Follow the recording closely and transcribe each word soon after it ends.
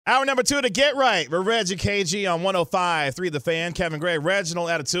Hour number 2 to Get Right. We're Reggie KG on 105.3 The Fan. Kevin Gray, Reginald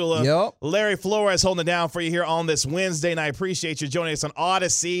Atatula. Yep. Larry Flores holding it down for you here on this Wednesday night. Appreciate you joining us on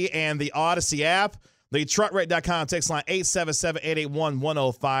Odyssey and the Odyssey app. The TruckRate.com text line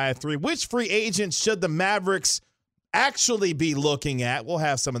 877-881-1053. Which free agent should the Mavericks actually be looking at? We'll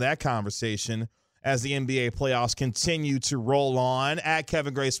have some of that conversation as the NBA playoffs continue to roll on. At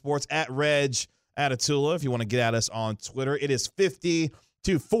Kevin Gray Sports, at Reg Atatula, if you want to get at us on Twitter. It is 50-44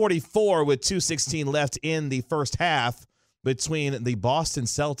 with 2:16 left in the first half between the Boston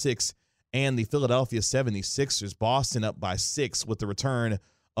Celtics and the Philadelphia 76ers. Boston up by 6 with the return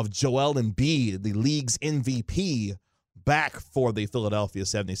of Joel Embiid, the league's MVP, back for the Philadelphia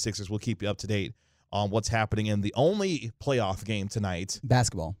 76ers. We'll keep you up to date on what's happening in the only playoff game tonight.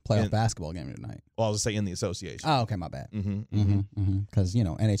 Basketball game tonight. Well, I was going to say in the association. Oh, okay, my bad. Because,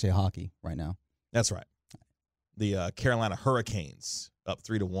 NHA hockey right now. That's right. The Carolina Hurricanes up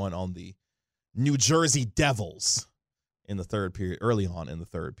 3-1 on the New Jersey Devils in the third period, early on in the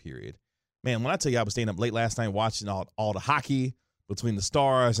third period. Man, when I tell you I was staying up late last night watching all the hockey between the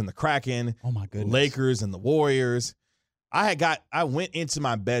Stars and the Kraken, oh my goodness, Lakers and the Warriors. I went into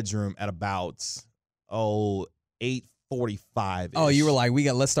my bedroom at about 8:45. Oh, you were like,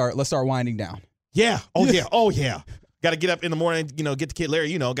 let's start winding down. Yeah. Oh yeah. Got to get up in the morning, get the kid,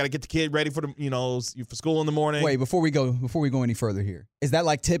 Larry, got to get the kid ready for for school in the morning. Wait, before we go any further here, is that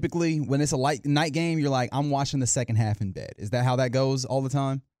like typically when it's a light night game, you're like, I'm watching the second half in bed? Is that how that goes all the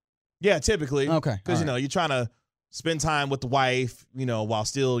time? Yeah, typically. Okay. Because, you're trying to spend time with the wife, while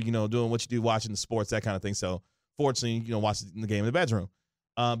still, doing what you do, watching the sports, that kind of thing. So, fortunately, watching the game in the bedroom.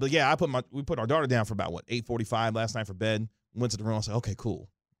 But, yeah, we put our daughter down for about, 8:45 last night for bed. Went to the room. I said, okay, cool.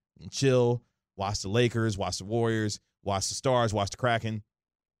 And chill. Watch the Lakers. Watch the Warriors. Watch the Stars. Watch the Kraken.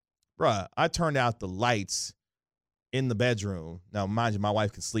 Bruh, I turned out the lights in the bedroom. Now, mind you, my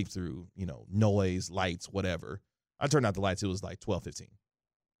wife can sleep through, noise, lights, whatever. I turned out the lights. It was like 12:15.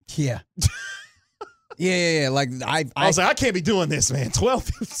 Yeah. Yeah. Like I was like, I can't be doing this, man.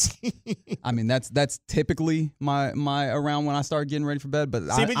 12:15. I mean, that's typically my around when I start getting ready for bed.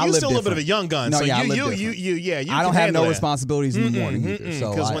 But see, but you're still a little bit of a young gun. No, so yeah, I don't have no responsibilities in the morning either.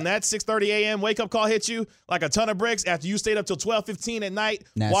 So because when that 6:30 a.m. wake up call hits you like a ton of bricks after you stayed up till 12:15 at night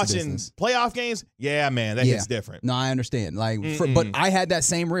watching playoff games, yeah, man, that hits different. No, I understand. But I had that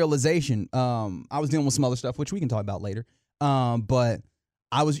same realization. I was dealing with some other stuff, which we can talk about later. But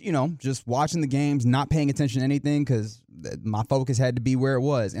I was, just watching the games, not paying attention to anything because my focus had to be where it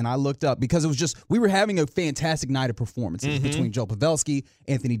was. And I looked up because it was we were having a fantastic night of performances between Joe Pavelski,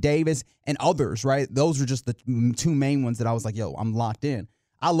 Anthony Davis, and others, right? Those were just the two main ones that I was like, yo, I'm locked in.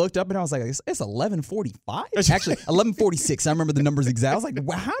 I looked up and I was like, it's 11:45? Actually, 11:46. I remember the numbers exact. I was like,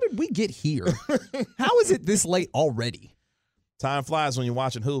 well, how did we get here? How is it this late already? Time flies when you're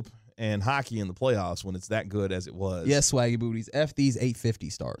watching hoop and hockey in the playoffs when it's that good as it was. Yes, swaggy booties. F these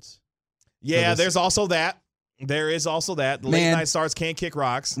 8:50 starts. Yeah, there's also that. There is also that. The late night starts can't kick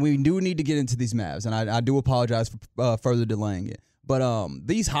rocks. We do need to get into these Mavs, and I do apologize for further delaying it. But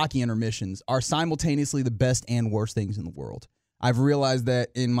these hockey intermissions are simultaneously the best and worst things in the world. I've realized that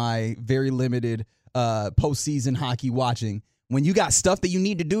in my very limited postseason hockey watching. When you got stuff that you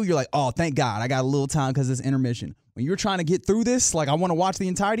need to do, you're like, oh, thank God, I got a little time because it's intermission. When you're trying to get through this, like I want to watch the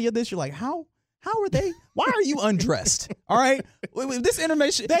entirety of this, you're like, how are they? Why are you undressed? All right, this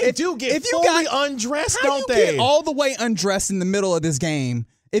intermission. They do get fully undressed, don't they? Get all the way undressed in the middle of this game.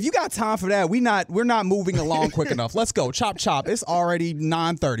 If you got time for that, we're not moving along quick enough. Let's go. Chop, chop. It's already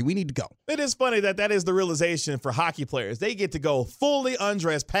 9:30. We need to go. It is funny that is the realization for hockey players. They get to go fully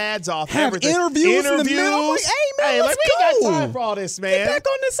undressed, pads off, have everything. Interviews in the middle. Like, hey, man, let's go. We ain't got time for all this, man. Get back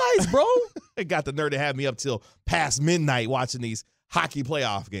on this ice, bro. They got the nerve to have me up till past midnight watching these hockey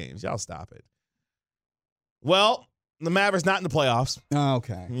playoff games. Y'all stop it. Well, the Mavericks not in the playoffs. Oh,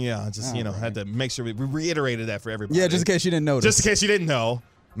 okay. Yeah, just, had to make sure we reiterated that for everybody. Yeah, just in case you didn't notice. Just in case you didn't know.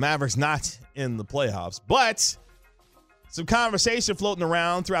 Mavericks not in the playoffs. But some conversation floating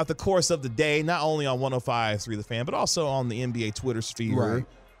around throughout the course of the day, not only on 105.3 The Fan, but also on the NBA Twitter sphere,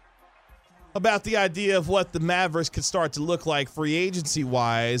 about the idea of what the Mavericks could start to look like free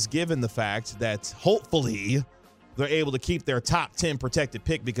agency-wise, given the fact that hopefully they're able to keep their top 10 protected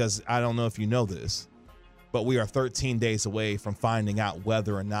pick, because I don't know if you know this, but we are 13 days away from finding out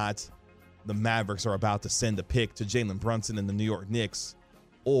whether or not the Mavericks are about to send a pick to Jalen Brunson and the New York Knicks,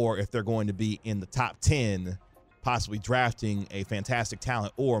 or if they're going to be in the top 10, possibly drafting a fantastic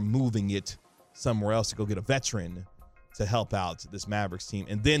talent or moving it somewhere else to go get a veteran to help out this Mavericks team,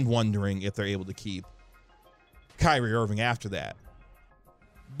 and then wondering if they're able to keep Kyrie Irving after that.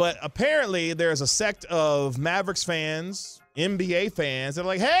 But apparently there's a sect of Mavericks fans, NBA fans that are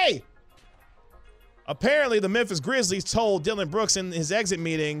like, hey, apparently the Memphis Grizzlies told Dillon Brooks in his exit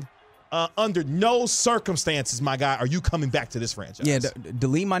meeting, under no circumstances, my guy, are you coming back to this franchise. Yeah,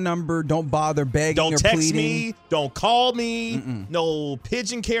 delete my number. Don't bother begging don't or text pleading. me. Don't call me. No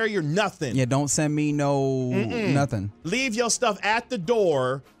pigeon carrier, nothing. Yeah, don't send me nothing. Leave your stuff at the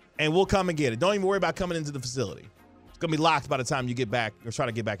door, and we'll come and get it. Don't even worry about coming into the facility. It's going to be locked by the time you get back or try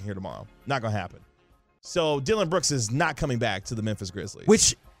to get back in here tomorrow. Not going to happen. So Dillon Brooks is not coming back to the Memphis Grizzlies.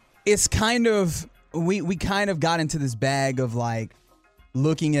 Which is kind of, we kind of got into this bag of like,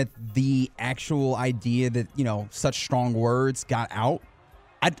 looking at the actual idea that, such strong words got out,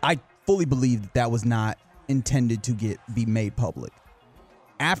 I fully believe that was not intended to be made public.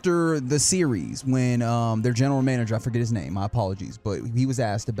 After the series, when their general manager, I forget his name, my apologies, but he was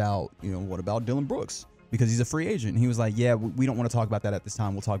asked about, what about Dillon Brooks? Because he's a free agent. And he was like, yeah, we don't want to talk about that at this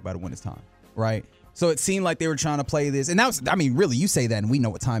time. We'll talk about it when it's time, right? So it seemed like they were trying to play this. And that was, really, you say that and we know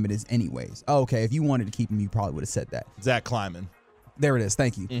what time it is anyways. Oh, okay, if you wanted to keep him, you probably would have said that. Zach Kleiman. There it is.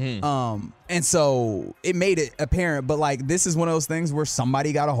 Thank you. And so it made it apparent, but like this is one of those things where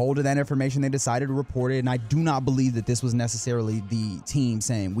somebody got a hold of that information. They decided to report it. And I do not believe that this was necessarily the team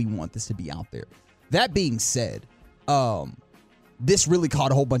saying we want this to be out there. That being said, this really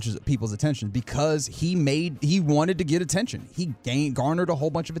caught a whole bunch of people's attention because he wanted to get attention. He garnered a whole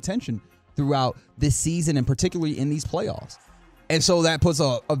bunch of attention throughout this season and particularly in these playoffs. And so that puts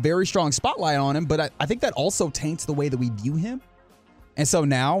a very strong spotlight on him. But I think that also taints the way that we view him. And so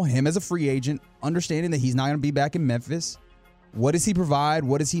now, him as a free agent, understanding that he's not going to be back in Memphis, what does he provide?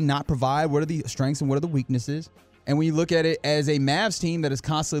 What does he not provide? What are the strengths and what are the weaknesses? And when you look at it as a Mavs team that is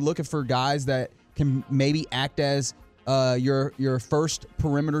constantly looking for guys that can maybe act as your first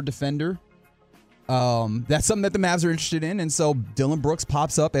perimeter defender, that's something that the Mavs are interested in. And so Dillon Brooks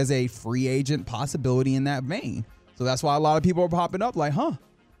pops up as a free agent possibility in that vein. So that's why a lot of people are popping up like,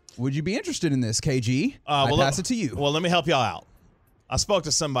 would you be interested in this, KG? I pass it to you. Well, let me help y'all out. I spoke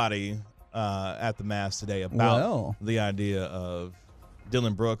to somebody at the Mavs today about the idea of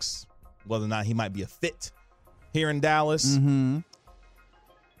Dillon Brooks, whether or not he might be a fit here in Dallas. Mm-hmm.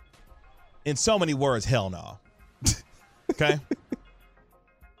 In so many words, hell no. Okay?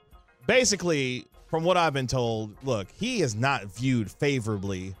 Basically, from what I've been told, look, he is not viewed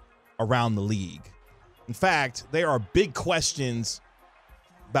favorably around the league. In fact, there are big questions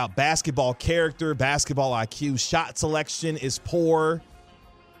about basketball character, basketball IQ. Shot selection is poor.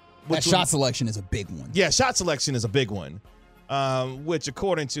 That shot selection is a big one. Yeah, shot selection is a big one, which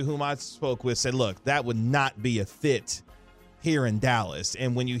according to whom I spoke with said, look, that would not be a fit here in Dallas.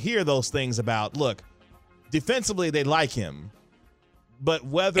 And when you hear those things about, look, defensively they like him, but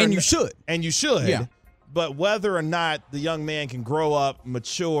whether and you should. Yeah. But whether or not the young man can grow up,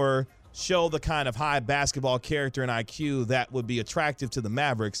 mature, show the kind of high basketball character and IQ that would be attractive to the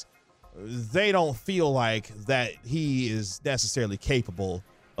Mavericks, they don't feel like that he is necessarily capable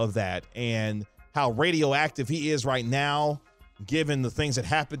of that. And how radioactive he is right now, given the things that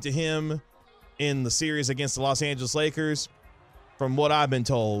happened to him in the series against the Los Angeles Lakers, from what I've been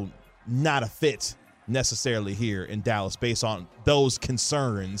told, not a fit necessarily here in Dallas based on those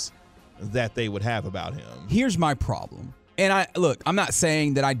concerns that they would have about him. Here's my problem. And I'm not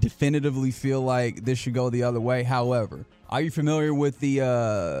saying that I definitively feel like this should go the other way. However, are you familiar with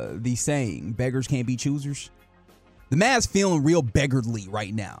the saying, beggars can't be choosers? The Mavs feeling real beggarly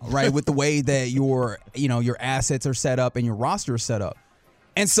right now, right? With the way that your assets are set up and your roster is set up.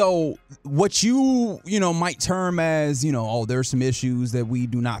 And so what you might term as, there's some issues that we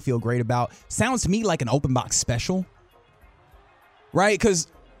do not feel great about, sounds to me like an open box special, right? Because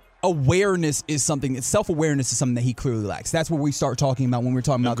self-awareness is something that he clearly lacks. That's what we start talking about when we're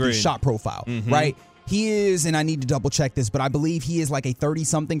talking about the shot profile, right? He is, and I need to double check this, but I believe he is like a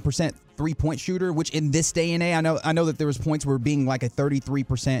 30-something% 3-point shooter, which in this day and age, I know that there was points where being like a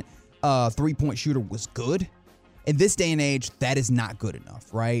 33% 3-point shooter was good. In this day and age, that is not good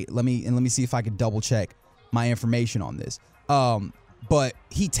enough, right? Let me see if I can double check my information on this. But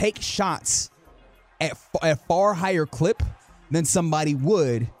he takes shots at a far higher clip than somebody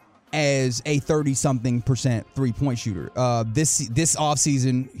would as a 30-something% 3-point shooter. This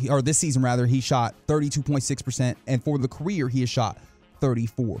season, he shot 32.6%, and for the career, he has shot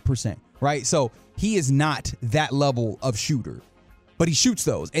 34%, right? So he is not that level of shooter, but he shoots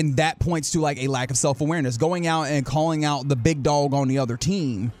those, and that points to like a lack of self-awareness. Going out and calling out the big dog on the other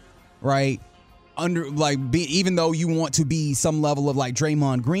team, right? Even though you want to be some level of like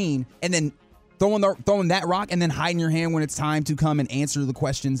Draymond Green, and then throwing that rock and then hiding your hand when it's time to come and answer the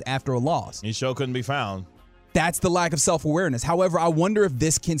questions after a loss. He sure couldn't be found. That's the lack of self-awareness. However, I wonder if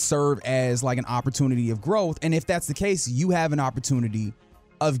this can serve as like an opportunity of growth. And if that's the case, you have an opportunity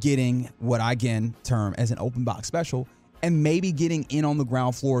of getting what I again term as an open box special and maybe getting in on the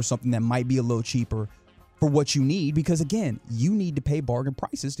ground floor or something that might be a little cheaper for what you need. Because again, you need to pay bargain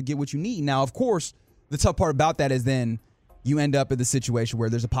prices to get what you need. Now, of course, the tough part about that is then you end up in the situation where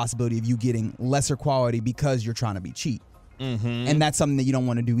there's a possibility of you getting lesser quality because you're trying to be cheap. And that's something that you don't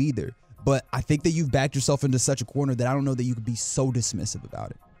want to do either. But I think that you've backed yourself into such a corner that I don't know that you could be so dismissive about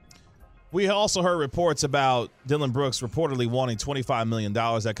it. We also heard reports about Dylan Brooks reportedly wanting $25 million.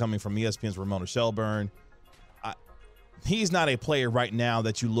 That coming from ESPN's Ramona Shelburne. He's not a player right now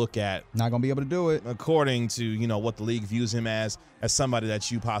that you look at. Not going to be able to do it. According to, what the league views him as somebody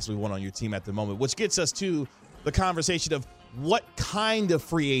that you possibly want on your team at the moment, which gets us to the conversation of what kind of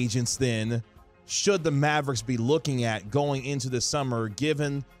free agents then should the Mavericks be looking at going into the summer,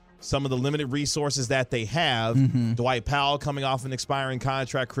 given some of the limited resources that they have. Dwight Powell coming off an expiring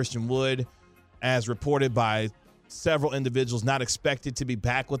contract. Christian Wood, as reported by several individuals, not expected to be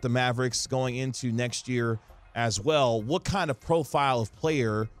back with the Mavericks going into next year as well. What kind of profile of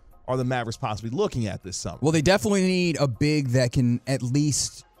player are the Mavericks possibly looking at this summer? Well, they definitely need a big that can at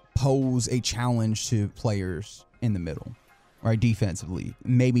least pose a challenge to players in the middle, right? Defensively.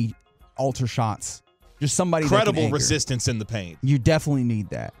 Maybe alter shots. Just somebody credible that can resistance in the paint. You definitely need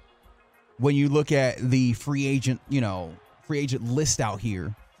that. When you look at the free agent list out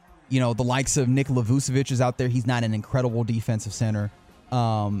here, the likes of Nikola Vucevic is out there. He's not an incredible defensive center.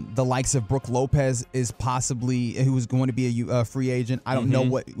 The likes of Brook Lopez is possibly who is going to be a free agent. I don't know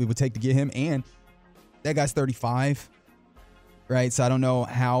what it would take to get him, and that guy's 35, right? So I don't know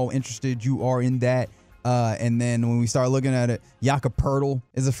how interested you are in that. And then when we start looking at it, Jakob Poeltl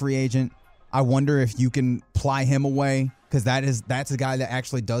is a free agent. I wonder if you can ply him away, because that's a guy that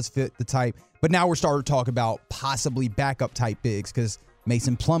actually does fit the type. But now we're starting to talk about possibly backup type bigs, because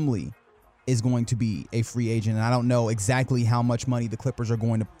Mason Plumlee is going to be a free agent, and I don't know exactly how much money the Clippers are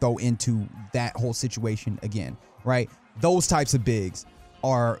going to throw into that whole situation again, right? Those types of bigs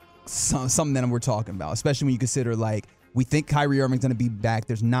are something that we're talking about, especially when you consider, like, we think Kyrie Irving's going to be back.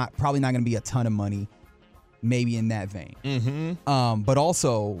 There's probably not going to be a ton of money, maybe in that vein. But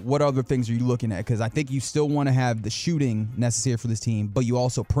also, what other things are you looking at? Because I think you still want to have the shooting necessary for this team, but you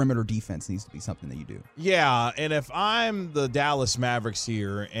also, perimeter defense needs to be something that you do. Yeah, and if I'm the Dallas Mavericks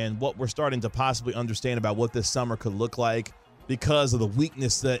here, and what we're starting to possibly understand about what this summer could look like because of the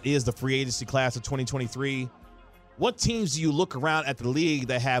weakness that is the free agency class of 2023, what teams do you look around at the league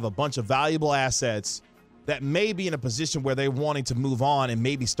that have a bunch of valuable assets that may be in a position where they're wanting to move on and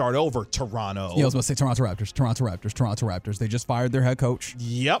maybe start over? Toronto. Yeah, I was going to say Toronto Raptors. They just fired their head coach.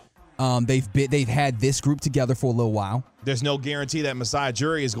 Yep. They've had this group together for a little while. There's no guarantee that Masai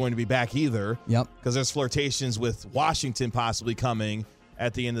Ujiri is going to be back either. Yep. Because there's flirtations with Washington possibly coming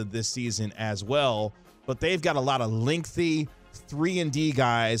at the end of this season as well. But they've got a lot of lengthy 3-and-D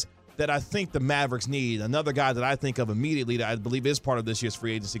guys that I think the Mavericks need. Another guy that I think of immediately that I believe is part of this year's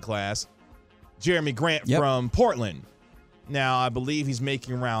free agency class, Jeremy Grant from Portland. Now, I believe he's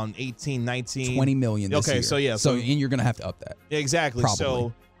making around 18, 19. $20 million this year. Okay, so yeah. And you're going to have to up that. Exactly. Probably.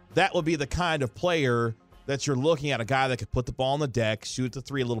 So that would be the kind of player that you're looking at, a guy that could put the ball on the deck, shoot the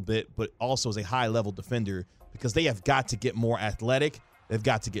three a little bit, but also is a high-level defender, because they have got to get more athletic. They've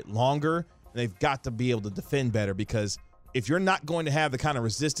got to get longer. And they've got to be able to defend better, because if you're not going to have the kind of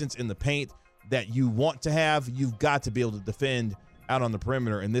resistance in the paint that you want to have, you've got to be able to defend out on the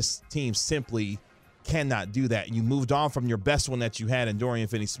perimeter, and this team simply cannot do that. You moved on from your best one that you had in Dorian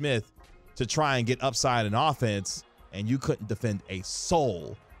Finney-Smith to try and get upside in offense, and you couldn't defend a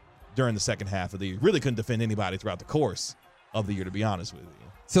soul during the second half of the year. Really couldn't defend anybody throughout the course of the year, to be honest with you.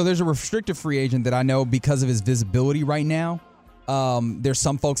 So there's a restricted free agent that I know because of his visibility right now. There's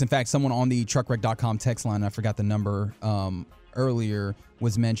some folks, in fact, someone on the truckwreck.com text line, I forgot the number earlier,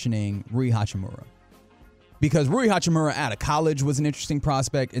 was mentioning Rui Hachimura. Because Rui Hachimura out of college was an interesting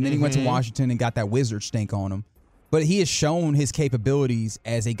prospect, and then he went to Washington and got that Wizard stink on him. But he has shown his capabilities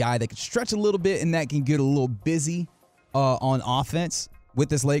as a guy that can stretch a little bit and that can get a little busy on offense with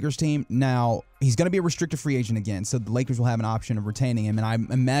this Lakers team. Now, he's going to be a restricted free agent again, so the Lakers will have an option of retaining him, and I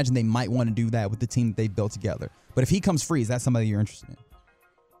imagine they might want to do that with the team that they've built together. But if he comes free, is that somebody you're interested in?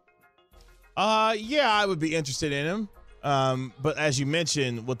 Yeah, I would be interested in him. But as you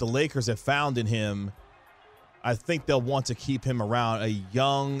mentioned, what the Lakers have found in him, I think they'll want to keep him around, a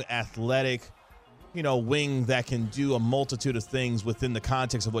young, athletic, wing that can do a multitude of things within the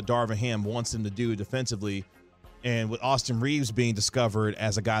context of what Darvin Ham wants him to do defensively. And with Austin Reeves being discovered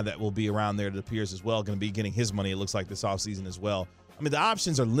as a guy that will be around there, it appears as well, going to be getting his money, it looks like, this offseason as well. I mean, the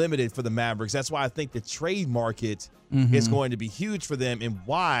options are limited for the Mavericks. That's why I think the trade market is going to be huge for them, and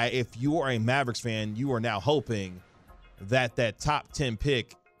why, if you are a Mavericks fan, you are now hoping that that top 10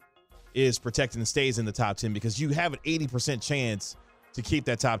 pick is protected and stays in the top 10, because you have an 80% chance to keep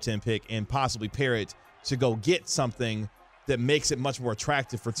that top 10 pick and possibly pair it to go get something that makes it much more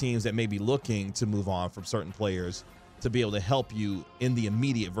attractive for teams that may be looking to move on from certain players to be able to help you in the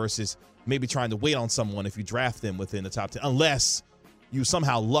immediate, versus maybe trying to wait on someone if you draft them within the top 10, unless you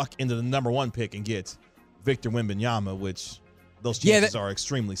somehow luck into the number 1 pick and get Victor Wembanyama, which those chances are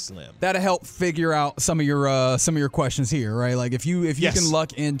extremely slim. That'll help figure out some of your questions here, right? Like if you can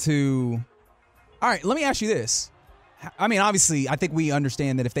luck into. All right, let me ask you this. I mean, obviously, I think we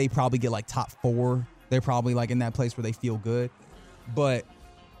understand that if they probably get like top 4, they're probably like in that place where they feel good. But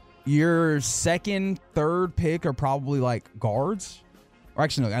your second, third pick are probably like guards, or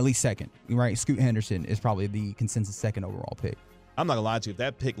actually no, at least second, right? Scoot Henderson is probably the consensus second overall pick. I'm not gonna lie to you. If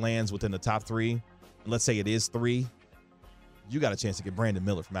that pick lands within the top 3, let's say it is 3, you got a chance to get Brandon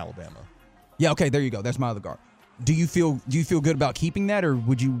Miller from Alabama. Yeah, okay, there you go. That's my other guard. Do you feel good about keeping that, or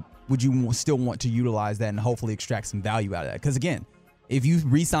would you still want to utilize that and hopefully extract some value out of that? Because again, if you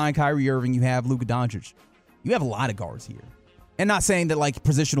re-sign Kyrie Irving, you have Luka Doncic, you have a lot of guards here. And not saying that like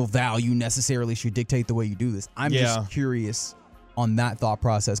positional value necessarily should dictate the way you do this. I'm just curious on that thought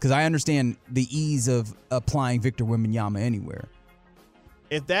process, because I understand the ease of applying Victor Wembanyama anywhere.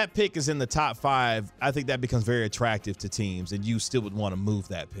 If that pick is in the top 5, I think that becomes very attractive to teams, and you still would want to move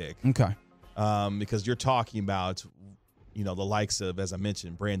that pick. Okay. Because you're talking about, the likes of, as I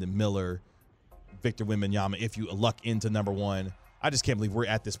mentioned, Brandon Miller, Victor Wembanyama. If you luck into number 1, I just can't believe we're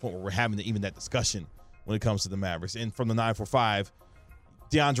at this point where we're having even that discussion when it comes to the Mavericks. And from the 945,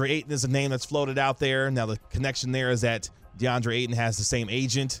 DeAndre Ayton is a name that's floated out there. Now the connection there is that DeAndre Ayton has the same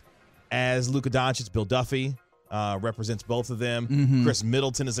agent as Luka Doncic. Bill Duffy represents both of them. Chris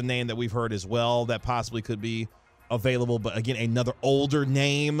Middleton is a name that we've heard as well that possibly could be available. But again, another older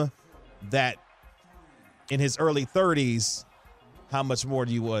name that in his early 30s, how much more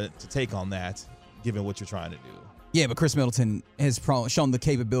do you want to take on that, given what you're trying to do? Yeah, but Chris Middleton has shown the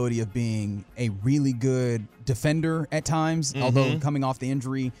capability of being a really good defender at times, although coming off the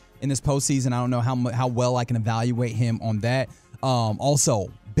injury in this postseason, I don't know how well I can evaluate him on that.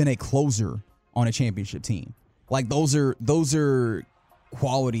 Also, been a closer on a championship team. Like those are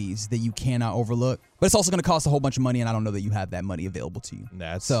qualities that you cannot overlook. But it's also going to cost a whole bunch of money, and I don't know that you have that money available to you.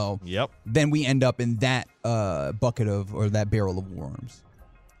 Then we end up in that bucket or that barrel of worms.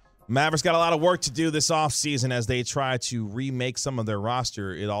 Mavericks got a lot of work to do this offseason as they try to remake some of their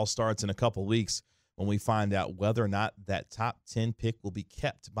roster. It all starts in a couple weeks when we find out whether or not that top 10 pick will be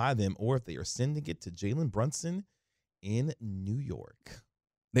kept by them, or if they are sending it to Jalen Brunson in New York.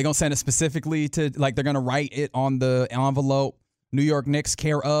 They're going to send it specifically to, like, they're going to write it on the envelope, New York Knicks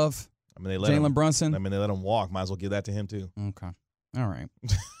care of Jalen Brunson. They let him walk. Might as well give that to him, too. Okay. All right.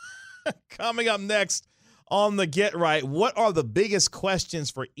 Coming up next on the Get Right, what are the biggest questions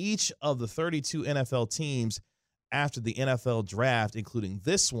for each of the 32 NFL teams after the NFL draft, including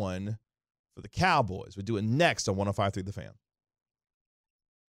this one for the Cowboys? We'll do it next on 105.3 The Fan.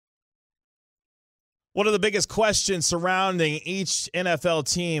 What are the biggest questions surrounding each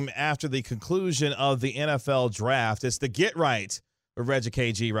NFL team after the conclusion of the NFL draft? It's the Get Right with Reggie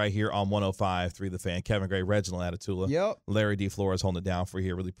KG right here on 105.3 The Fan. Kevin Gray, Reginald Atatula. Yep. Larry D. Flores holding it down for you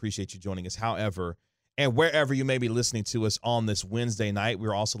here. Really appreciate you joining us. However, and wherever you may be listening to us on this Wednesday night,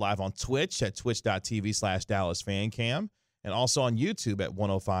 we're also live on Twitch at twitch.tv/DallasFanCam, and also on YouTube at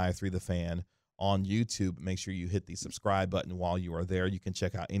 105.3 The Fan on YouTube. Make sure you hit the subscribe button while you are there. You can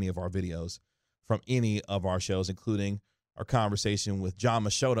check out any of our videos from any of our shows, including our conversation with John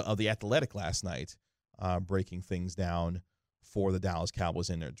Machota of The Athletic last night, breaking things down for the Dallas Cowboys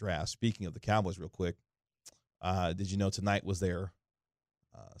in their draft. Speaking of the Cowboys real quick, did you know tonight was their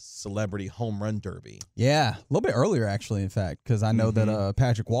celebrity home run derby? Yeah, a little bit earlier, actually, in fact, because I know that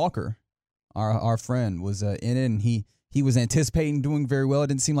Patrick Walker, our friend, was in it, and he was anticipating doing very well. It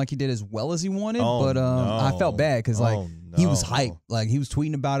didn't seem like he did as well as he wanted, but I felt bad because he was hyped. Like, he was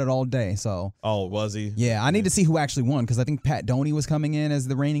tweeting about it all day. So, was he? Yeah, I need to see who actually won, because I think Pat Doney was coming in as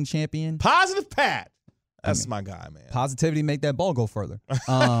the reigning champion. Positive Pat. That's my guy, man. Positivity make that ball go further.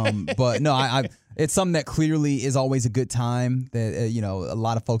 But no, it's something that clearly is always a good time that a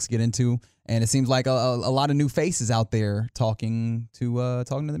lot of folks get into, and it seems like a lot of new faces out there talking to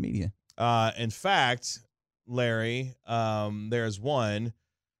the media. In fact, Larry, there's one,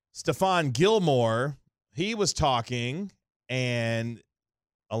 Stephon Gilmore. He was talking, and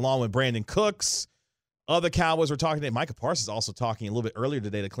along with Brandon Cooks, other Cowboys were talking today. Micah Parsons also talking a little bit earlier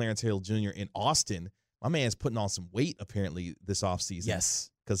today to Clarence Hill Jr. in Austin, my man's putting on some weight apparently this offseason. Yes.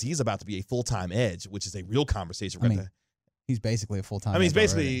 Because he's about to be a full-time edge, which is a real conversation. He's basically a full-time he's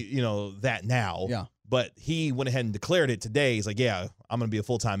basically, already. that now. Yeah. But he went ahead and declared it today. He's like, yeah, I'm going to be a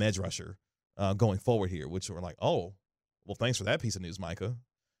full-time edge rusher going forward here, which we're like, oh, well, thanks for that piece of news, Micah.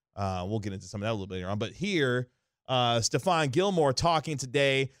 We'll get into some of that a little bit later on. But here, Stephon Gilmore talking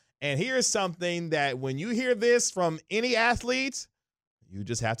today, and here's something that when you hear this from any athlete, you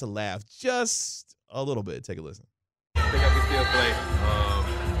just have to laugh just a little bit. Take a listen. I think I can still play.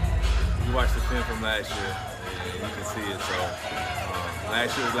 You watched the film from last year, and you can see it. So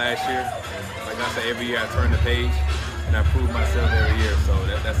last year was last year. And like I said, every year I turn the page, and I prove myself every year. So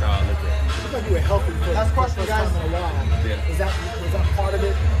that's how I look at it. Looks like you were healthy for the first time in a while. Yeah. Was that part of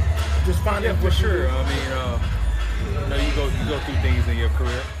it? Just finding for sure. I mean, you go through things in your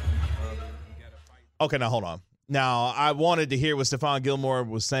career. Okay, now hold on. Now, I wanted to hear what Stephon Gilmore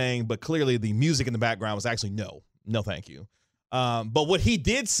was saying, but clearly the music in the background was actually no, thank you. But what he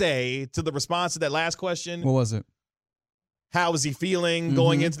did say to the response to that last question. What was it? How was he feeling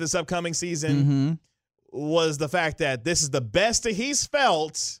going into this upcoming season? Was the fact that this is the best that he's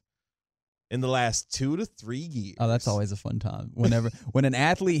felt in the last 2 to 3 years. Oh, that's always a fun time. When an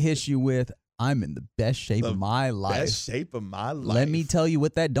athlete hits you with, I'm in the best shape of my life. Best shape of my life. Let me tell you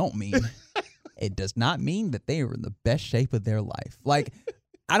what that don't mean. It does not mean that they are in the best shape of their life. Like,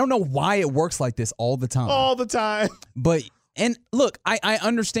 I don't know why it works like this all the time. All the time. But, and look, I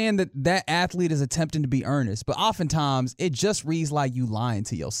understand that athlete is attempting to be earnest, but oftentimes it just reads like you lying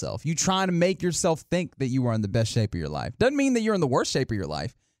to yourself. You trying to make yourself think that you are in the best shape of your life. Doesn't mean that you're in the worst shape of your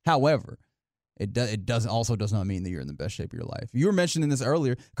life. However, it does not mean that you're in the best shape of your life. You were mentioning this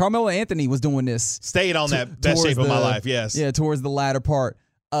earlier. Carmelo Anthony was doing this. Stayed on that best shape of my life, yes. Yeah, towards the latter part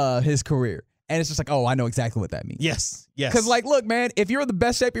of his career. And it's just like, oh, I know exactly what that means. Yes. Because, like, look, man, if you're in the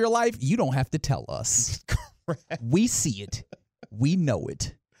best shape of your life, you don't have to tell us. We see it. We know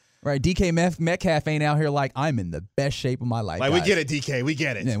it. Right? DK Metcalf ain't out here like, I'm in the best shape of my life. Like, guys. we get it, DK. We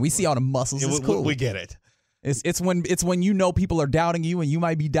get it. Yeah, we see all the muscles. It's cool. We get it. It's when you know people are doubting you and you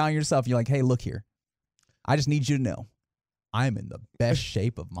might be doubting yourself. You're like, hey, look here. I just need you to know I'm in the best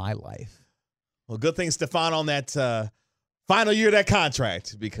shape of my life. Well, good thing Stephon on that final year of that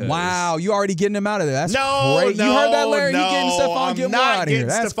contract. Because wow, you already getting him out of there. That's no, great. You heard that, Larry? No, you getting Stephon Gilmore out of here.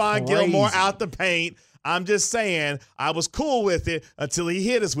 That's Stephon Gilmore out the paint. I'm just saying I was cool with it until he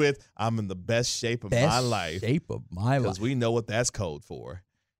hit us with, I'm in the best shape of my life. Shape of my life. Because we know what that's code for.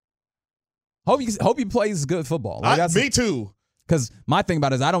 Hope he plays good football. Like, me too. Because my thing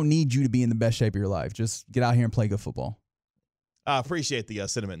about it is I don't need you to be in the best shape of your life. Just get out here and play good football. I appreciate the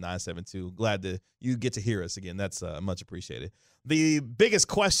sentiment, 972. Glad that you get to hear us again. That's much appreciated. The biggest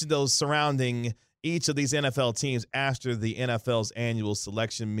question, though, surrounding each of these NFL teams after the NFL's annual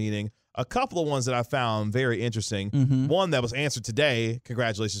selection meeting, a couple of ones that I found very interesting. One that was answered today,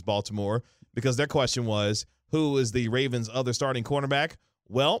 congratulations, Baltimore, because their question was, who is the Ravens' other starting cornerback?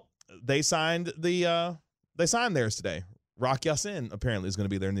 Well, they signed theirs today. Rock Ya-Sin apparently is going to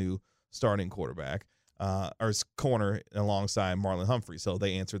be their new starting quarterback, or corner alongside Marlon Humphrey. So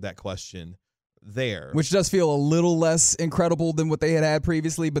they answered that question there. Which does feel a little less incredible than what they had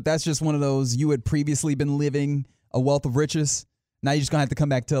previously, but that's just one of those, you had previously been living a wealth of riches. Now you're just going to have to come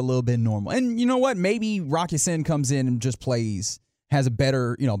back to a little bit normal. And you know what? Maybe Rock Ya-Sin comes in and just plays, has a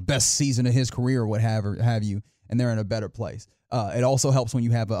better, best season of his career or what have you, and they're in a better place. It also helps when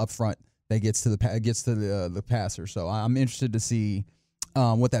you have an up front that gets to the passer. So I'm interested to see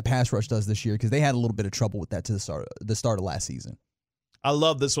what that pass rush does this year, because they had a little bit of trouble with that to the start of last season. I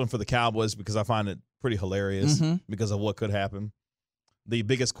love this one for the Cowboys because I find it pretty hilarious because of what could happen. The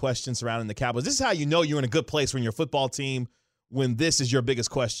biggest question surrounding the Cowboys. This is how you know you're in a good place when you're a football team, when this is your biggest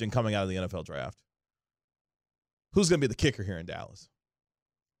question coming out of the NFL draft. Who's going to be the kicker here in Dallas?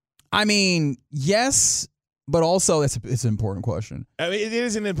 I mean, yes, but also it's an important question. I mean, it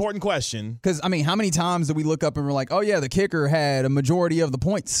is an important question. Because, I mean, how many times do we look up and we're like, oh, yeah, the kicker had a majority of the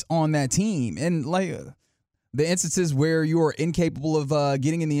points on that team? And, like, the instances where you are incapable of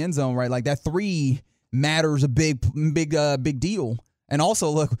getting in the end zone, right? Like, that 3 matters a big deal. And also,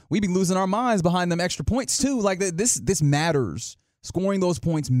 look, we be losing our minds behind them extra points, too. Like, this matters. Scoring those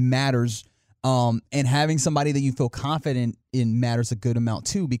points matters. And having somebody that you feel confident in matters a good amount,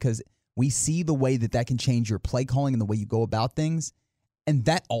 too, because we see the way that can change your play calling and the way you go about things. And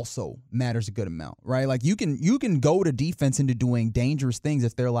that also matters a good amount, right? Like, you can go to defense into doing dangerous things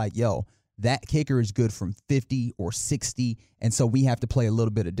if they're like, yo, that kicker is good from 50 or 60, and so we have to play a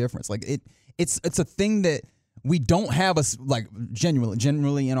little bit of difference. Like, it's a thing that we don't have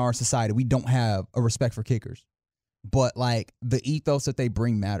generally in our society, we don't have a respect for kickers. But, like, the ethos that they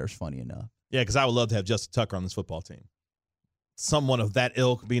bring matters, funny enough. Yeah, because I would love to have Justin Tucker on this football team. Someone of that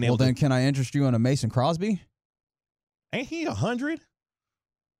ilk being able to. Well, then can I interest you in a Mason Crosby? Ain't he 100?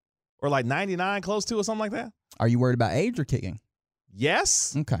 Or like 99 close to or something like that? Are you worried about age or kicking?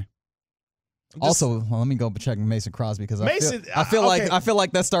 Yes. Okay. Also, let me go check Mason Crosby because I feel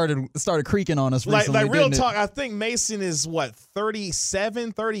like that started creaking on us recently. Like real talk, I think Mason is what,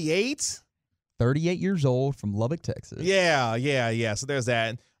 37, 38? 38 years old from Lubbock, Texas. Yeah. So there's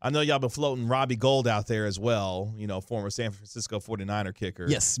that. I know y'all been floating Robbie Gould out there as well, former San Francisco 49er kicker.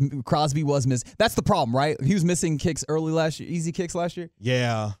 Yes, Crosby was missing. That's the problem, right? He was missing kicks early last year, easy kicks last year.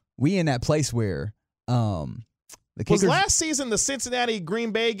 Yeah. We in that place where the kickers. Was last season the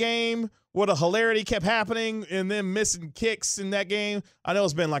Cincinnati-Green Bay game where the hilarity kept happening and then missing kicks in that game? I know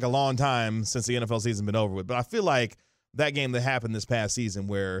it's been like a long time since the NFL season been over with, but I feel like that game that happened this past season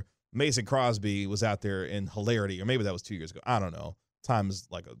where Mason Crosby was out there in hilarity, or maybe that was 2 years ago. I don't know. Time is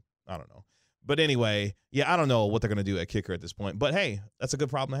like I don't know. But anyway, yeah, I don't know what they're going to do at kicker at this point. But, hey, that's a good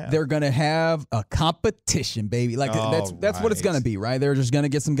problem to have. They're going to have a competition, baby. Like that's what it's going to be, right? They're just going to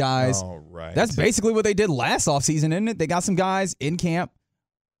get some guys. All right. That's basically what they did last offseason, isn't it? They got some guys in camp,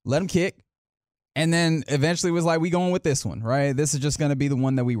 let them kick, and then eventually was like, we going with this one, right? This is just going to be the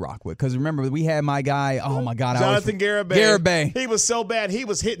one that we rock with. Because remember, we had my guy, oh, my God. Jonathan Garibay. Garibay. He was so bad, he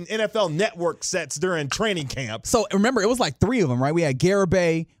was hitting NFL Network sets during training camp. So remember, it was like three of them, right? We had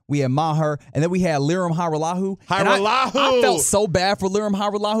Garibay, we had Maher, and then we had Liram Hajrullahu. I felt so bad for Liram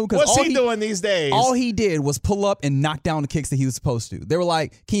Hajrullahu. What's he doing these days? All he did was pull up and knock down the kicks that he was supposed to. They were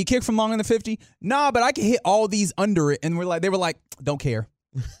like, can you kick from longer than 50? Nah, but I can hit all these under it. And they were like, don't care.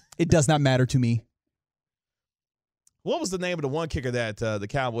 It does not matter to me. What was the name of the one kicker that the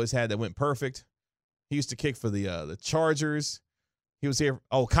Cowboys had that went perfect? He used to kick for the Chargers. He was here.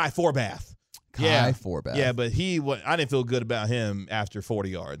 Oh, Kai Forbath. Forbath. Yeah, but I didn't feel good about him after 40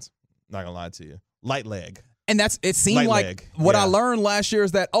 yards. Not going to lie to you. Light leg. And it seemed like what I learned last year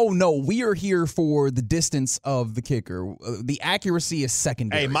is that, oh, no, we are here for the distance of the kicker. The accuracy is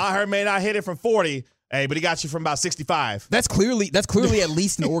secondary. Hey, Maher may not hit it from 40. Hey, but he got you from about 65. That's clearly at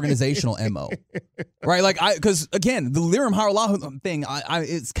least an organizational MO, right? Like, because again, the Liram Hajrullahu thing,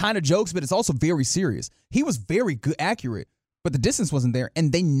 it's kind of jokes, but it's also very serious. He was very good, accurate, but the distance wasn't there,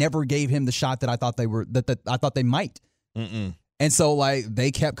 and they never gave him the shot that I thought I thought they might. Mm-mm. And so, like,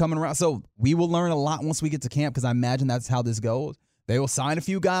 they kept coming around. So we will learn a lot once we get to camp, because I imagine that's how this goes. They will sign a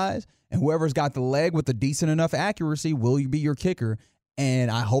few guys, and whoever's got the leg with a decent enough accuracy will be your kicker.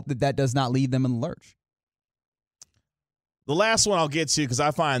 And I hope that does not leave them in the lurch. The last one I'll get to, because I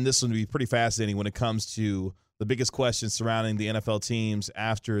find this one to be pretty fascinating when it comes to the biggest questions surrounding the NFL teams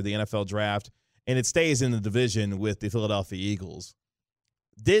after the NFL draft, and it stays in the division with the Philadelphia Eagles.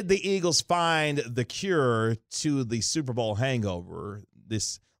 Did the Eagles find the cure to the Super Bowl hangover?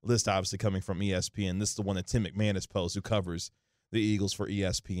 This list obviously coming from ESPN. This is the one that Tim McManus posts, who covers the Eagles for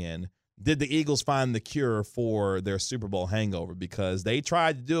ESPN. Did the Eagles find the cure for their Super Bowl hangover? Because they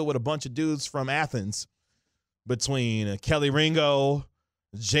tried to do it with a bunch of dudes from Athens, between Kelly Ringo,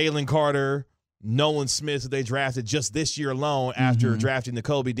 Jalen Carter, Nolan Smith, who they drafted just this year alone after drafting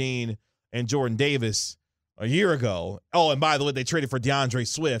Nakobe Dean and Jordan Davis a year ago. Oh, and by the way, they traded for DeAndre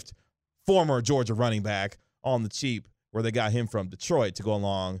Swift, former Georgia running back, on the cheap, where they got him from Detroit to go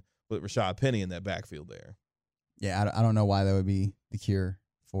along with Rashad Penny in that backfield there. Yeah, I don't know why that would be the cure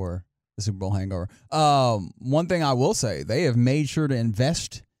for the Super Bowl hangover. One thing I will say, they have made sure to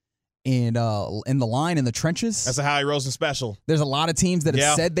invest in the line, in the trenches. That's a Howie Roseman special. There's a lot of teams that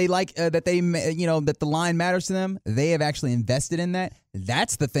have said they like that that the line matters to them. They have actually invested in that.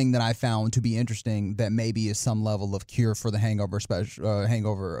 That's the thing that I found to be interesting. That maybe is some level of cure for the hangover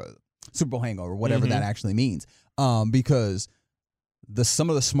Super Bowl hangover, whatever that actually means. Because some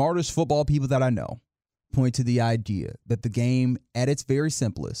of the smartest football people that I know point to the idea that the game at its very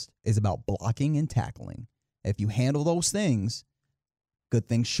simplest is about blocking and tackling. If you handle those things, good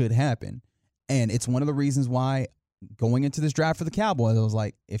things should happen. And it's one of the reasons why going into this draft for the Cowboys, I was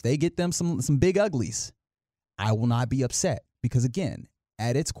like, if they get them some big uglies, I will not be upset. Because again,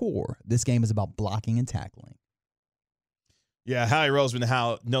 at its core, this game is about blocking and tackling. Yeah, Howie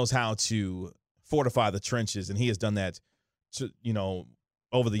Roseman knows how to fortify the trenches, and he has done that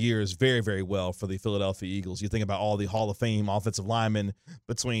over the years very, very well for the Philadelphia Eagles. You think about all the Hall of Fame offensive linemen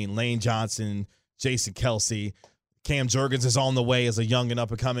between Lane Johnson, Jason Kelsey, Cam Jurgens is on the way as a young and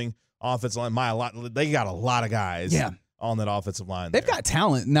up-and-coming offensive line. They got a lot of guys on that offensive line. They've got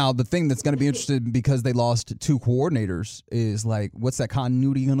talent. Now, the thing that's going to be interesting, because they lost two coordinators, is like, what's that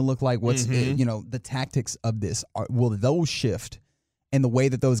continuity going to look like? What's the tactics of this? Will those shift? and the way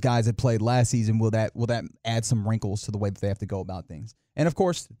that those guys had played last season, will that add some wrinkles to the way that they have to go about things? And of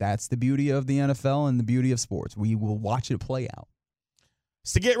course, that's the beauty of the NFL and the beauty of sports. We will watch it play out.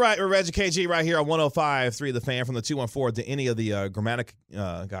 It's to Get Right with Reggie KG right here on 105.3 The Fan. From the 214. Did any of the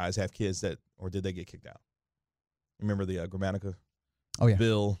Grammatica guys have kids or did they get kicked out? Remember the Grammatica? Oh, yeah.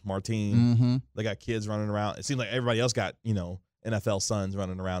 Bill, Martine. Mm-hmm. They got kids running around. It seems like everybody else got, NFL sons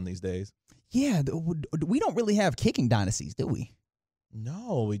running around these days. Yeah, we don't really have kicking dynasties, do we?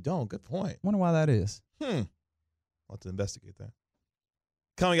 No, we don't. Good point. Wonder why that is. I'll have to investigate that.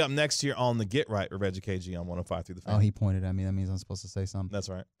 Coming up next here on the Get Right with Reggie KG on 105.3 The Fan. Oh, he pointed at me. That means I'm supposed to say something. That's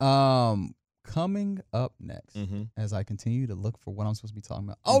right. Coming up next, as I continue to look for what I'm supposed to be talking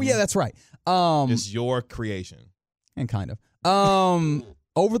about. Oh, Mm-hmm. yeah, that's right. It's your creation. And kind of.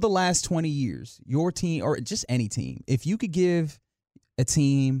 Over the last 20 years, your team, or just any team, if you could give a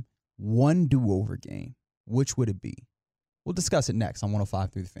team one do-over game, which would it be? We'll discuss it next on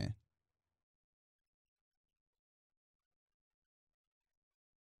 105.3 The Fan.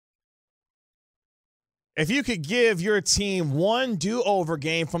 If you could give your team one do-over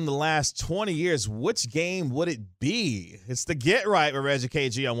game from the last 20 years, which game would it be? It's the Get Right with Reggie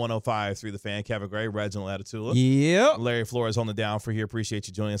KG on 105.3 The Fan. Kevin Gray, Reginald Atatula. Yep. Larry Flores on the down for here. Appreciate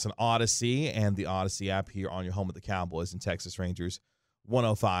you joining us on Odyssey and the Odyssey app here on your home of the Cowboys and Texas Rangers.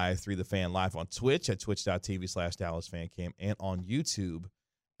 105.3 The Fan live on Twitch at twitch.tv/DallasFanCam and on YouTube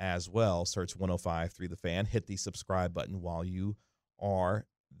as well. Search 105.3 The Fan. Hit the subscribe button while you are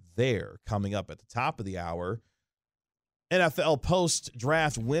there. Coming up at the top of the hour, NFL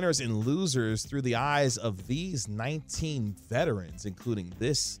post-draft winners and losers through the eyes of these 19 veterans, including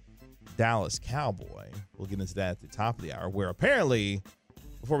this Dallas Cowboy. We'll get into that at the top of the hour, where apparently,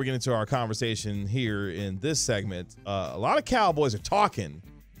 before we get into our conversation here in this segment, a lot of Cowboys are talking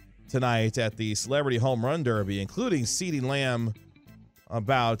tonight at the Celebrity Home Run Derby, including CeeDee Lamb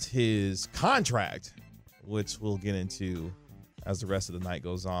about his contract, which we'll get into as the rest of the night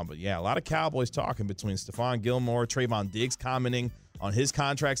goes on. But yeah, a lot of Cowboys talking between Stephon Gilmore, Trayvon Diggs commenting on his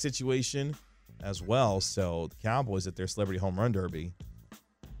contract situation as well. So the Cowboys at their Celebrity Home Run Derby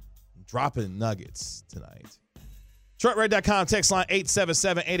dropping nuggets tonight. TruckRed.com text line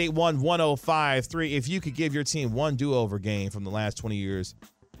 877-881-1053. If you could give your team one do-over game from the last 20 years,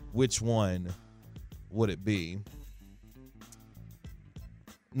 which one would it be?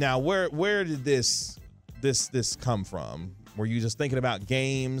 Now, where did this come from? Were you just thinking about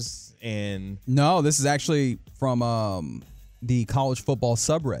games and? No, this is actually from the college football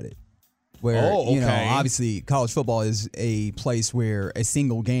subreddit, where obviously college football is a place where a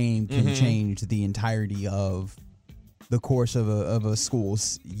single game can change the entirety of the course of a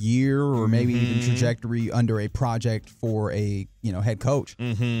school's year, or maybe even trajectory under a project for a head coach.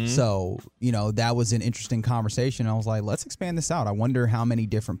 So that was an interesting conversation. I was like, let's expand this out. I wonder how many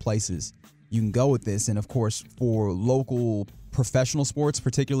different places you can go with this. And of course, for local professional sports,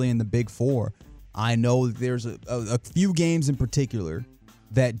 particularly in the Big Four, I know there's a few games in particular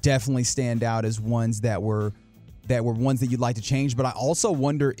that definitely stand out as ones that were ones that you'd like to change. But I also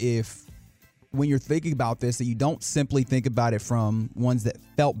wonder if, when you're thinking about this, that you don't simply think about it from ones that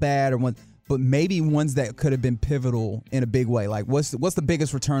felt bad but maybe ones that could have been pivotal in a big way. Like what's the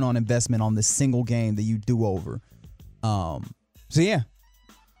biggest return on investment on this single game that you do over? So yeah.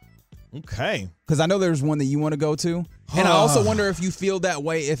 Okay. Because I know there's one that you want to go to. And I also wonder if you feel that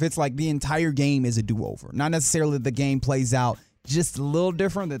way if it's like the entire game is a do-over. Not necessarily the game plays out just a little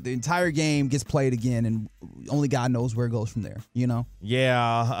different, that the entire game gets played again and only God knows where it goes from there,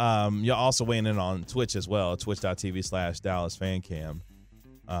 Yeah. You're also weighing in on Twitch as well, twitch.tv/DallasFanCam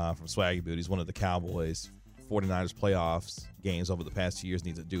from Swaggy Booties. One of the Cowboys 49ers playoffs games over the past 2 years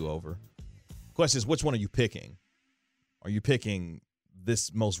needs a do-over. Question is, which one are you picking? Are you picking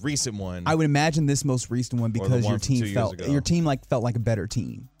this most recent one? I would imagine this most recent one, because your team felt like a better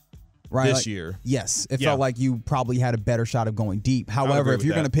team. Right? This year. Yes. It felt like you probably had a better shot of going deep. However, if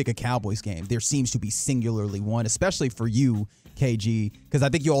you're going to pick a Cowboys game, there seems to be singularly one, especially for you, KG, because I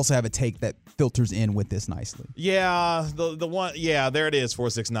think you also have a take that filters in with this nicely. Yeah, the one, there it is,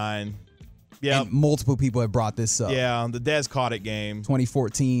 469. Yeah. Multiple people have brought this up. Yeah, the Dez caught it game.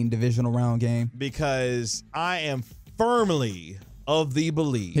 2014 divisional round game. Because I am firmly of the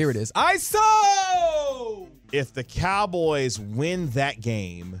belief. Here it is. If the Cowboys win that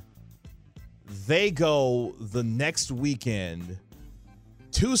game, they go the next weekend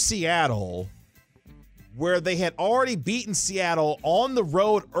to Seattle, where they had already beaten Seattle on the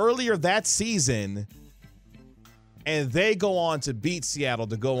road earlier that season, and they go on to beat Seattle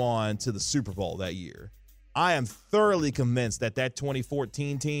to go on to the Super Bowl that year. I am thoroughly convinced that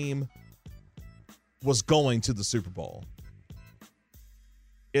 2014 team was going to the Super Bowl.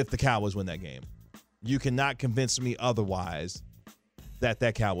 if the Cowboys win that game. You cannot convince me otherwise that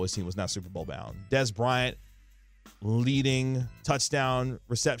Cowboys team was not Super Bowl bound. Dez Bryant, leading touchdown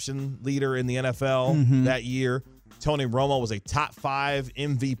reception leader in the NFL that year. Tony Romo was a top 5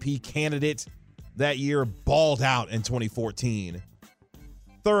 MVP candidate that year, balled out in 2014.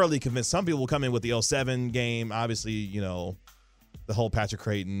 Thoroughly convinced. Some people will come in with the 07 game. Obviously, the whole Patrick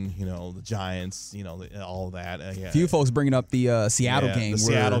Creighton, the Giants, all of that. Yeah. Few folks bringing up the Seattle game. The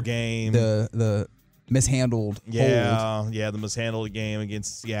Seattle game. The mishandled hold. The mishandled game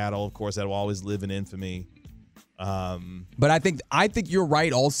against Seattle. Of course, that will always live in infamy. But I think you're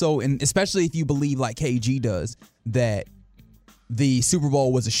right also, and especially if you believe like KG does, that the Super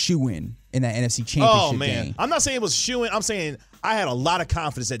Bowl was a shoo-in in that NFC Championship game. I'm not saying it was shoo-in. I'm saying I had a lot of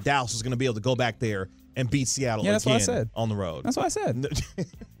confidence that Dallas was going to be able to go back there and beat Seattle that's again what I said. On the road. That's what I said.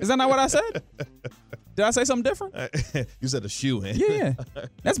 Is that not what I said? Did I say something different? You said a shoo-in. Yeah.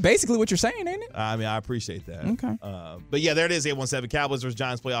 That's basically what you're saying, ain't it? I mean, I appreciate that. Okay. But yeah, there it is, 817 Cowboys versus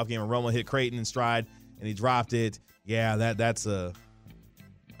Giants playoff game, and Romo hit Creighton in stride, and he dropped it. Yeah, that's a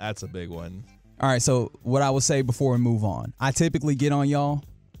big one. All right, so what I will say before we move on, I typically get on y'all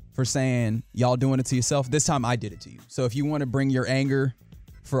for saying y'all doing it to yourself. This time I did it to you. So if you want to bring your anger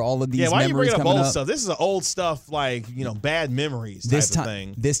for all of these memories coming up. Yeah, why are you bringing up old stuff? This is an old stuff like, bad memories type of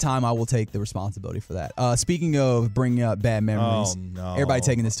thing. This time I will take the responsibility for that. Speaking of bringing up bad memories, everybody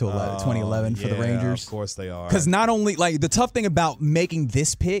taking this to 2011 for the Rangers. Of course they are. Because not only, the tough thing about making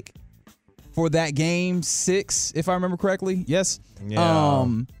this pick for that game 6, if I remember correctly, yes,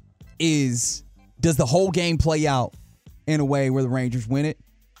 is does the whole game play out in a way where the Rangers win it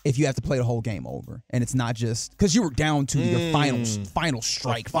if you have to play the whole game over? And it's not just because you were down to your final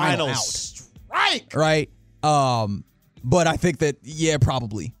strike, final out. Strike. Right? But I think that,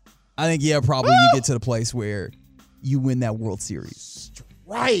 probably. I think, probably you get to the place where you win that World Series.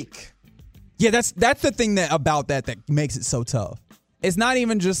 Strike. Yeah, that's the thing about that makes it so tough. It's not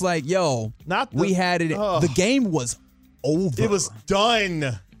even just like, we had it. The game was over. It was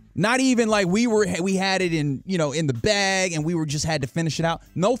done. Not even like we had it in the bag and we were just had to finish it out.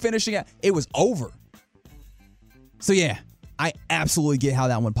 No finishing it. It was over. So yeah, I absolutely get how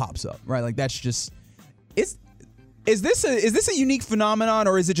that one pops up, right? Like that's just is this a unique phenomenon,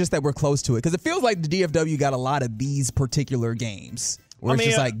 or is it just that we're close to it? Because it feels like the DFW got a lot of these particular games where it's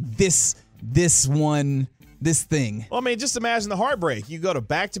just like this thing. Well, I mean, just imagine the heartbreak. You go to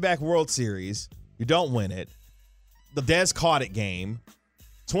back-to-back World Series, you don't win it. The Dez caught it game.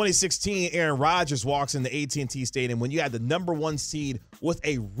 2016, Aaron Rodgers walks in the AT&T Stadium when you had the number 1 seed with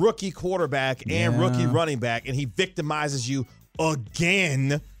a rookie quarterback and rookie running back, and he victimizes you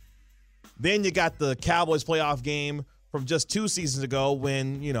again. Then you got the Cowboys playoff game from just 2 seasons ago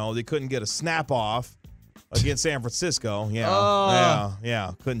when, they couldn't get a snap off against San Francisco.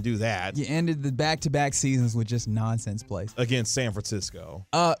 Yeah, couldn't do that. You ended the back-to-back seasons with just nonsense plays. Against San Francisco.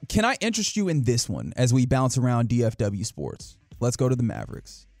 Can I interest you in this one as we bounce around DFW sports? Let's go to the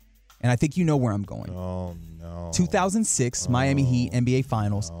Mavericks. And I think you know where I'm going. Oh, no. 2006 Miami Heat NBA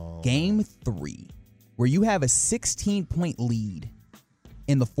Finals, Game 3, where you have a 16-point lead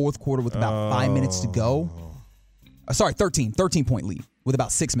in the fourth quarter with about 5 minutes to go. 13-point lead with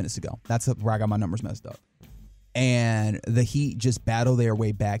about 6 minutes to go. That's where I got my numbers messed up. And the Heat just battle their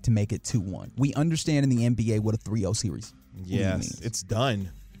way back to make it 2-1. We understand in the NBA what a 3-0 series means. It's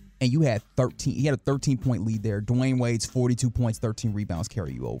done. And you had a 13-point lead there. Dwayne Wade's 42 points, 13 rebounds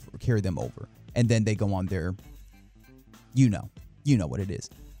carry them over. And then they go on their, you know what it is.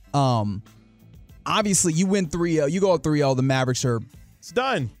 Obviously you win 3-0, you go up 3-0, the Mavericks it's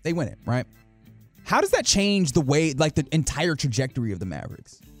done. They win it, right? How does that change the way, the entire trajectory of the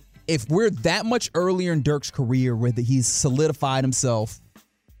Mavericks? If we're that much earlier in Dirk's career where he's solidified himself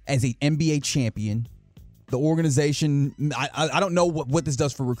as an NBA champion, the organization, I don't know what this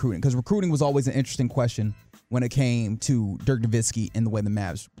does for recruiting, because recruiting was always an interesting question when it came to Dirk Nowitzki and the way the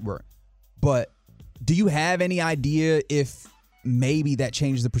Mavs were. But do you have any idea if maybe that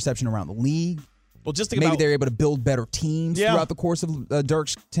changes the perception around the league? Well, just think maybe they're able to build better teams throughout the course of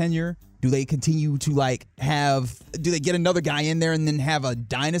Dirk's tenure. Do they continue to do they get another guy in there and then have a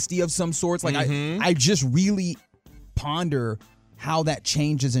dynasty of some sorts? I just really ponder how that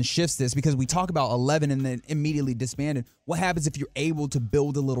changes and shifts this, because we talk about 11 and then immediately disbanded. What happens if you're able to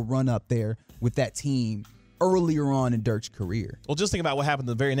build a little run up there with that team earlier on in Dirk's career? Well, just think about what happened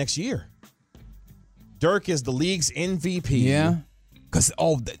the very next year. Dirk is the league's MVP. Yeah. Because,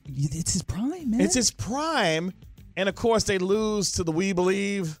 it's his prime, man. It's his prime. And, of course, they lose to the We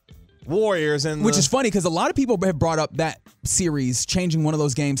Believe Warriors. Which is funny because a lot of people have brought up that series, changing one of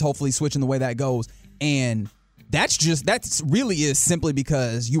those games, hopefully switching the way that goes. And That's really is simply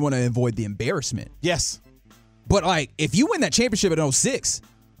because you want to avoid the embarrassment. Yes. But like, if you win that championship in 06,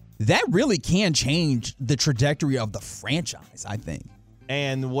 that really can change the trajectory of the franchise, I think.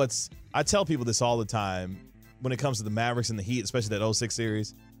 And I tell people this all the time when it comes to the Mavericks and the Heat, especially that 06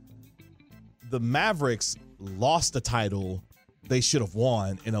 series. The Mavericks lost the title they should have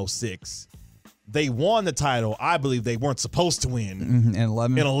won in 06. They won the title I believe they weren't supposed to win in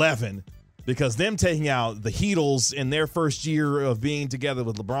 11 because them taking out the Heatles in their first year of being together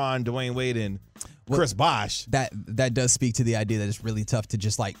with LeBron, Dwayne Wade, and Chris Bosh. That does speak to the idea that it's really tough to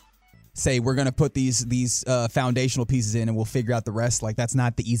just like say we're going to put these foundational pieces in and we'll figure out the rest. Like that's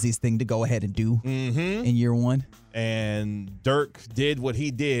not the easiest thing to go ahead and do in year one. And Dirk did what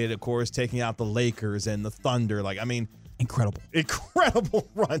he did, of course, taking out the Lakers and the Thunder. Like, I mean, incredible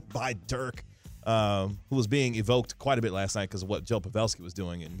run by Dirk, who was being evoked quite a bit last night because of what Joe Pavelski was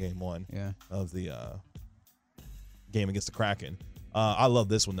doing in Game 1 of the game against the Kraken. I love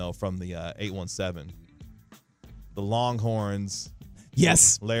this one, though, from the 817. The Longhorns.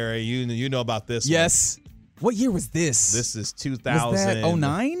 Yes. Larry, you know about this one. Yes. What year was this? This is 2000. Was that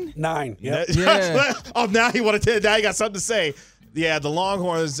 09? 9. Yep. Yeah. Oh, now he wanted to. Now he got something to say. Yeah, the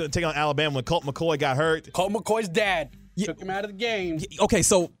Longhorns taking on Alabama when Colt McCoy got hurt. Colt McCoy's dad took him out of the game. Okay,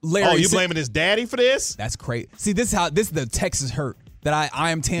 so Larry. Oh, you blaming his daddy for this? That's crazy. See, this is the Texas hurt that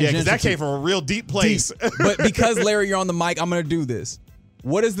I am tangential. Yeah, because that came from a real deep place. But because Larry, you're on the mic, I'm going to do this.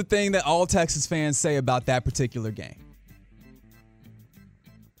 What is the thing that all Texas fans say about that particular game?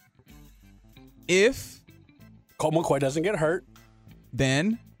 If Colt McCoy doesn't get hurt,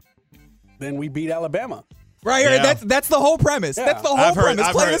 then we beat Alabama. Right here, that's the whole premise. Yeah. That's the whole premise.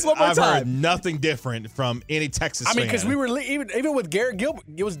 Play this one more I've time. heard nothing different from any Texas fan. I mean, because we were even with Garrett Gilbert.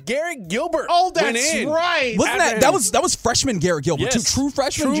 It was Garrett Gilbert. Oh, that's right. Wasn't that was freshman Garrett Gilbert? Yes. True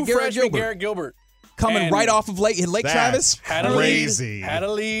freshman Garrett Gilbert coming right off of Lake Travis. Had a crazy.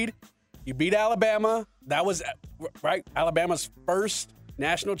 lead. You beat Alabama. That was right. Alabama's first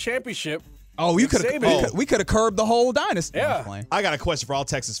national championship. Oh, we could have curbed the whole dynasty. Yeah. I got a question for all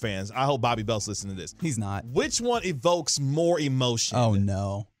Texas fans. I hope Bobby Bell's listening to this. He's not. Which one evokes more emotion? Oh,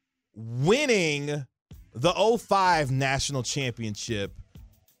 no. Winning the 05 national championship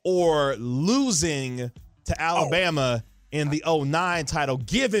or losing to Alabama in the 09 title,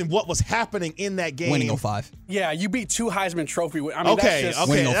 given what was happening in that game? Winning 05. Yeah, you beat 2 Heisman Trophy. I mean, okay.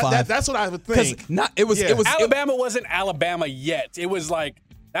 Winning 05. That's what I would think. Alabama wasn't Alabama yet. It was like,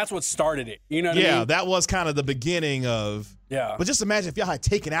 that's what started it. You know what I mean? Yeah, that was kind of the beginning of. Yeah. But just imagine if y'all had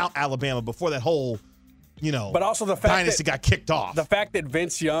taken out Alabama before that whole, but also the fact dynasty got kicked off. The fact that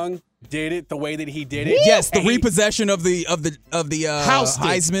Vince Young did it the way that he did it. Yes, the repossession of the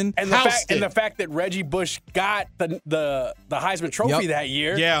Heisman. And the fact that Reggie Bush got the Heisman Trophy that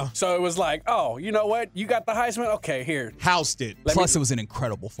year. Yeah. So it was like, oh, you know what? You got the Heisman? Okay, here. Housed it. Plus, it was an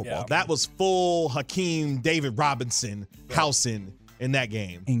incredible football game. That was full Hakeem David Robinson housing in that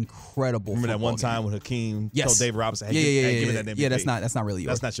game. Incredible. Remember that one time when Hakeem told David Robinson, had given that MVP? Yeah, that's not really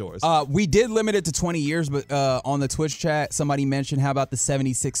yours. That's not yours. We did limit it to 20 years, but on the Twitch chat, somebody mentioned how about the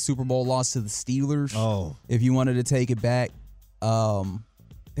 76 Super Bowl loss to the Steelers? Oh. If you wanted to take it back.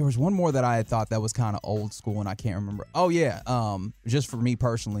 There was one more that I had thought that was kind of old school, and I can't remember. Oh, yeah. Just for me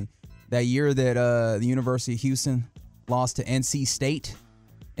personally, that year that the University of Houston lost to NC State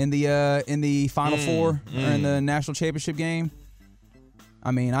in the Final Four or in the national championship game. I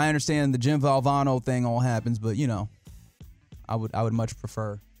mean, I understand the Jim Valvano thing all happens, but I would much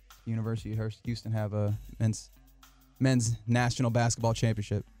prefer the University of Houston have a men's national basketball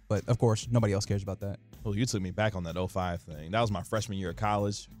championship. But of course, nobody else cares about that. Well, you took me back on that 05 thing. That was my freshman year of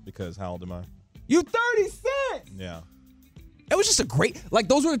college because how old am I? You 36. Yeah. It was just a great,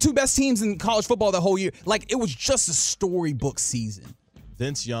 those were the 2 best teams in college football the whole year. It was just a storybook season.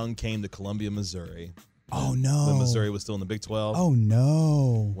 Vince Young came to Columbia, Missouri. Oh, no. When Missouri was still in the Big 12. Oh,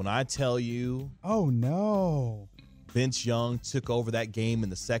 no. When I tell you. Oh, no. Vince Young took over that game in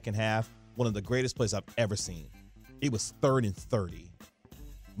the second half. One of the greatest plays I've ever seen. It was 3rd and 30.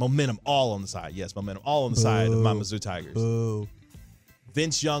 Momentum all on the side. Yes, momentum all on the side of my Mizzou Tigers. Boo.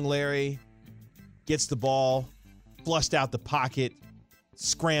 Vince Young, Larry, gets the ball, flushed out the pocket,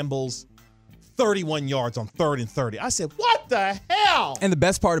 scrambles, 31 yards on 3rd and 30. I said, what the hell? And the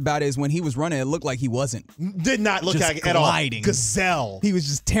best part about it is when he was running, it looked like he wasn't. Did not look like it at all. Gazelle. He was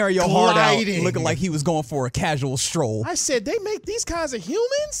just tearing your heart out, looking like he was going for a casual stroll. I said, they make these kinds of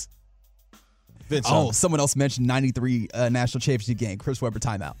humans? Vince Young. Someone else mentioned 93 national championship game. Chris Webber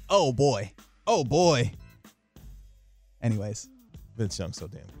timeout. Oh, boy. Oh, boy. Anyways. Vince Young's so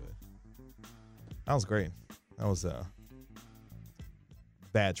damn good. That was great. That was a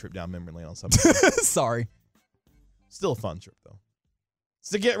bad trip down memory lane on something. Sorry. Still a fun trip, though. It's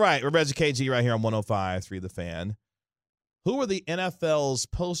to Get Right. We're Reggie KG right here on 105.3 The Fan. Who are the NFL's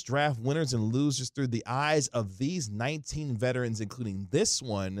post-draft winners and losers through the eyes of these 19 veterans, including this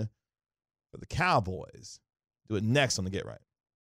one for the Cowboys? Do it next on the Get Right.